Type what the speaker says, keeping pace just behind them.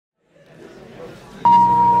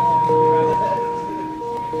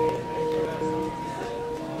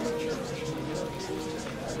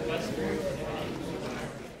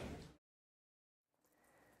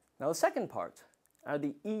the second part are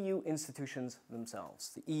the EU institutions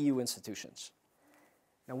themselves, the EU institutions.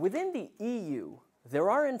 Now, within the EU, there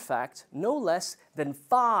are in fact no less than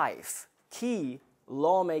 5 key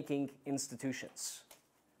lawmaking institutions.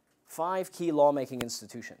 5 key lawmaking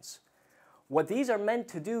institutions. What these are meant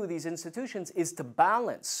to do, these institutions, is to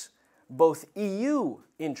balance both EU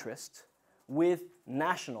interest with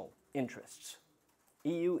national interests.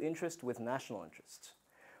 EU interest with national interests,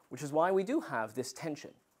 which is why we do have this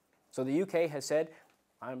tension. So the UK has said,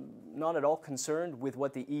 I'm not at all concerned with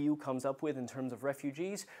what the EU comes up with in terms of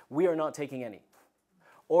refugees. We are not taking any.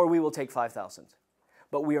 Or we will take 5,000.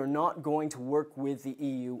 But we are not going to work with the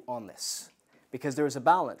EU on this, because there is a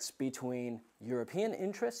balance between European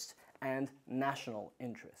interests and national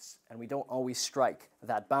interests, and we don't always strike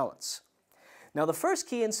that balance. Now, the first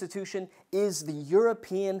key institution is the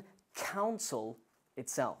European Council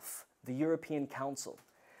itself, the European Council.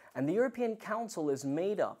 And the European Council is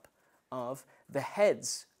made up of the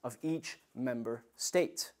heads of each member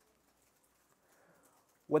state.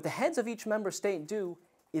 What the heads of each member state do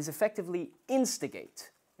is effectively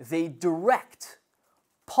instigate. They direct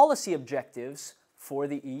policy objectives for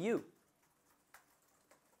the EU.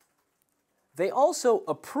 They also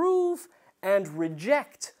approve and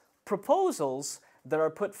reject proposals that are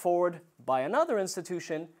put forward by another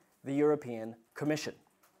institution, the European Commission.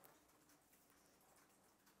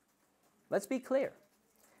 Let's be clear.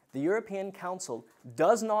 The European Council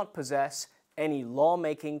does not possess any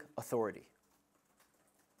lawmaking authority.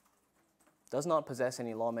 Does not possess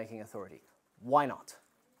any lawmaking authority. Why not?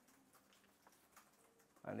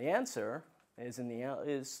 And the answer is in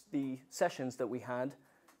the sessions that we had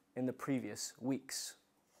in the previous weeks.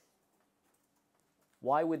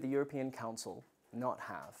 Why would the European Council not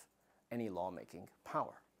have any lawmaking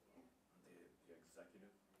power? The executive.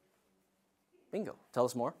 Bingo. Tell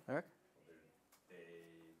us more, Eric.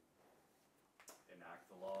 Enact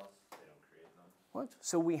the laws, they don't create them. What?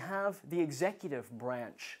 So we have the executive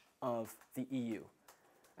branch of the EU,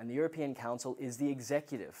 and the European Council is the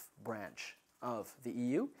executive branch of the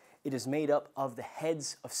EU. It is made up of the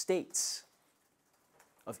heads of states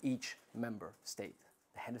of each member state,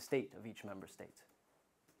 the head of state of each member state.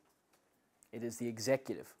 It is the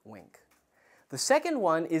executive wing. The second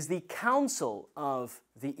one is the Council of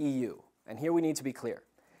the EU, and here we need to be clear.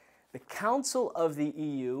 The Council of the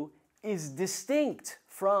EU is distinct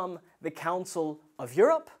from the Council of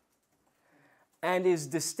Europe and is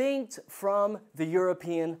distinct from the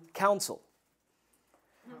European Council.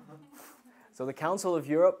 So the Council of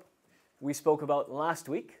Europe we spoke about last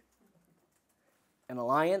week, an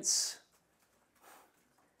alliance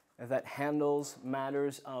that handles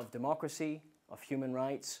matters of democracy, of human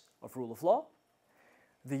rights, of rule of law.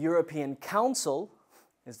 The European Council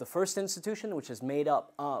is the first institution, which is made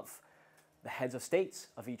up of the heads of states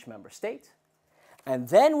of each member state. And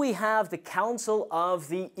then we have the Council of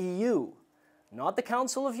the EU, not the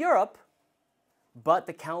Council of Europe, but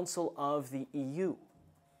the Council of the EU.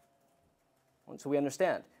 So we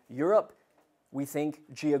understand, Europe, we think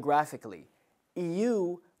geographically.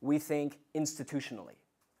 EU, we think institutionally.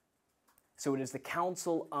 So it is the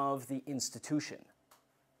Council of the institution.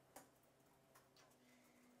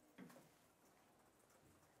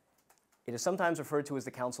 It is sometimes referred to as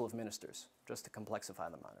the Council of Ministers, just to complexify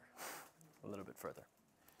the matter a little bit further.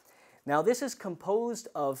 Now, this is composed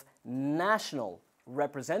of national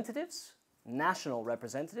representatives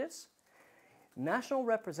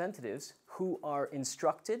who are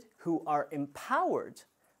instructed, who are empowered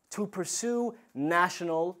to pursue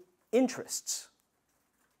national interests.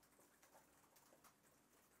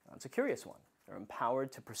 That's a curious one. They're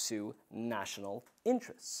empowered to pursue national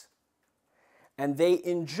interests. And they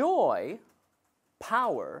enjoy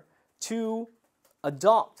power to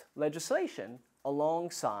adopt legislation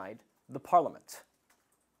alongside the Parliament.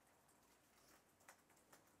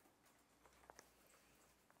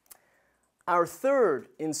 Our third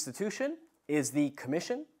institution is the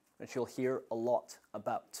Commission, which you'll hear a lot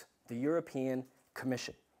about, the European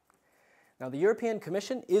Commission. Now, the European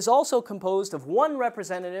Commission is also composed of one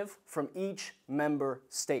representative from each member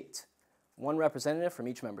state. One representative from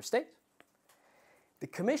each member state. The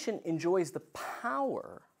Commission enjoys the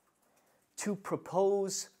power to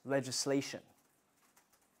propose legislation.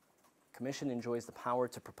 The Commission enjoys the power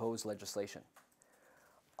to propose legislation.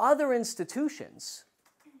 Other institutions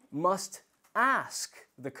must ask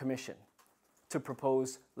the Commission to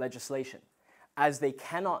propose legislation, as they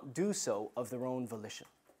cannot do so of their own volition.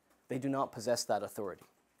 They do not possess that authority.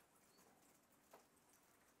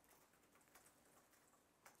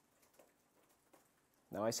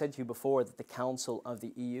 Now, I said to you before that the Council of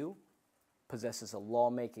the EU possesses a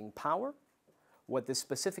lawmaking power, what this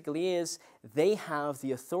specifically is, they have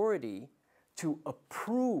the authority to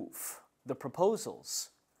approve the proposals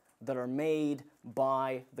that are made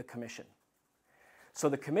by the Commission. So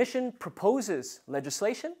the Commission proposes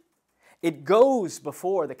legislation, it goes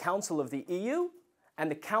before the Council of the EU,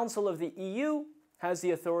 and the Council of the EU has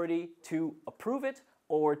the authority to approve it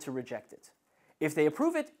or to reject it. If they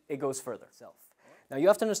approve it, it goes further. Now you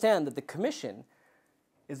have to understand that the Commission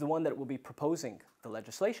is the one that will be proposing the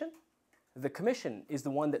legislation. The Commission is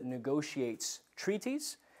the one that negotiates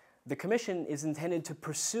treaties. The Commission is intended to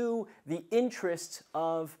pursue the interests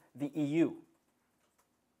of the EU.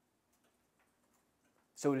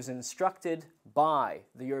 So it is instructed by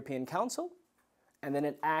the European Council, and then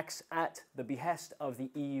it acts at the behest of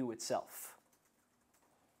the EU itself.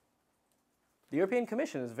 The European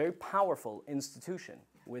Commission is a very powerful institution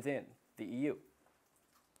within the EU.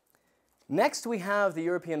 Next, we have the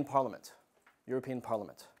European Parliament. European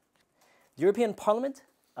Parliament. The European Parliament,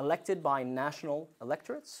 elected by national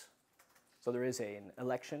electorates. So there is an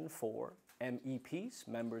election for MEPs,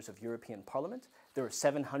 members of European Parliament. There are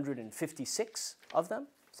 756 of them.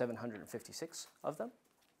 756 of them.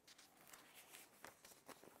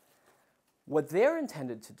 What they're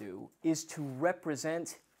intended to do is to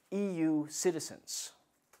represent EU citizens.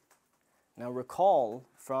 Now recall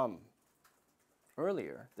from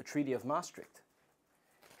earlier the Treaty of Maastricht.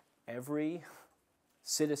 Every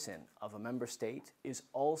citizen of a member state is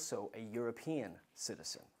also a European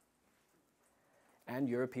citizen. And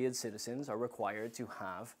European citizens are required to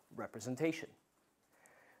have representation.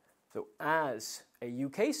 So as a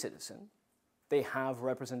UK citizen, they have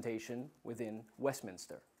representation within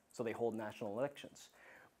Westminster. So they hold national elections.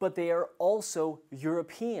 But they are also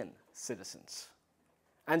European citizens.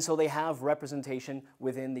 And so they have representation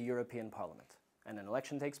within the European Parliament. And an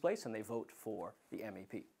election takes place and they vote for the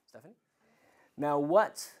MEP. Stephanie? Now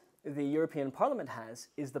what the European Parliament has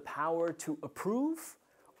is the power to approve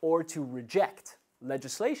or to reject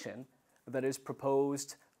legislation that is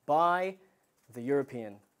proposed by the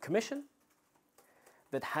European Commission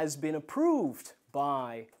that has been approved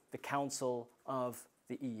by the Council of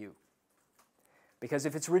the EU. Because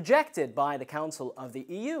if it's rejected by the Council of the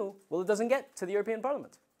EU, well, it doesn't get to the European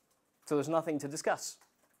Parliament. So there's nothing to discuss.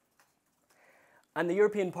 And the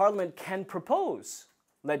European Parliament can propose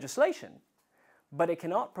legislation, but it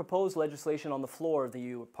cannot propose legislation on the floor of the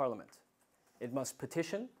EU Parliament. It must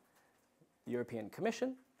petition the European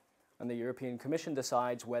Commission, and the European Commission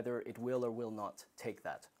decides whether it will or will not take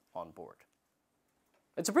that on board.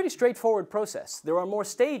 It's a pretty straightforward process. There are more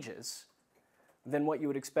stages than what you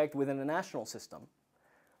would expect within a national system,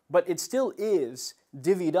 but it still is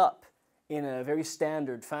divvied up in a very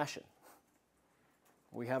standard fashion.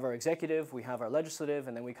 We have our executive, we have our legislative,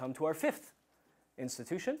 and then we come to our fifth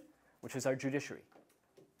institution, which is our judiciary.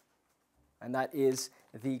 And that is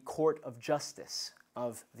the Court of Justice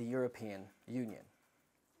of the European Union,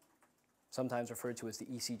 sometimes referred to as the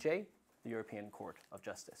ECJ, the European Court of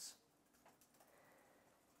Justice.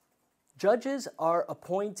 Judges are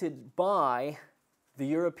appointed by the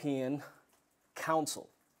European Council,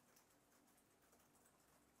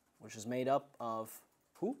 which is made up of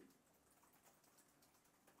who?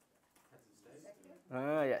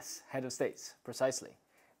 Yes, head of states, precisely.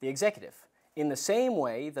 The executive, in the same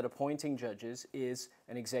way that appointing judges is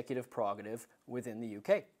an executive prerogative within the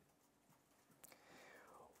UK.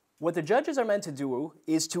 What the judges are meant to do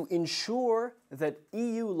is to ensure that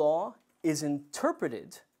EU law is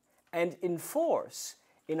interpreted and enforced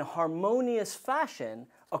in a harmonious fashion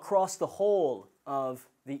across the whole of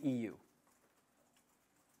the EU.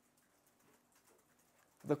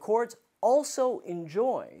 The court also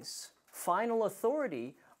enjoys final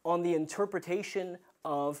authority on the interpretation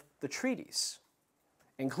of the treaties,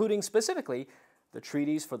 including specifically the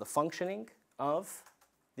treaties for the functioning of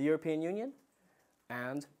the European Union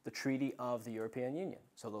and the Treaty of the European Union,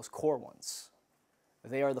 so those core ones.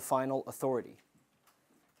 They are the final authority.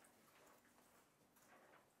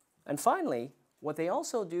 And finally, what they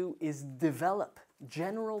also do is develop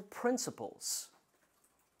general principles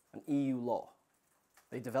on EU law.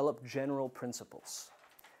 They develop general principles.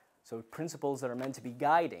 So principles that are meant to be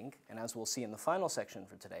guiding, and as we'll see in the final section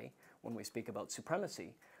for today, when we speak about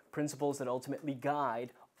supremacy, principles that ultimately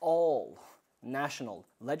guide all national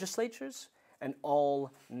legislatures and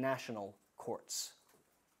all national courts.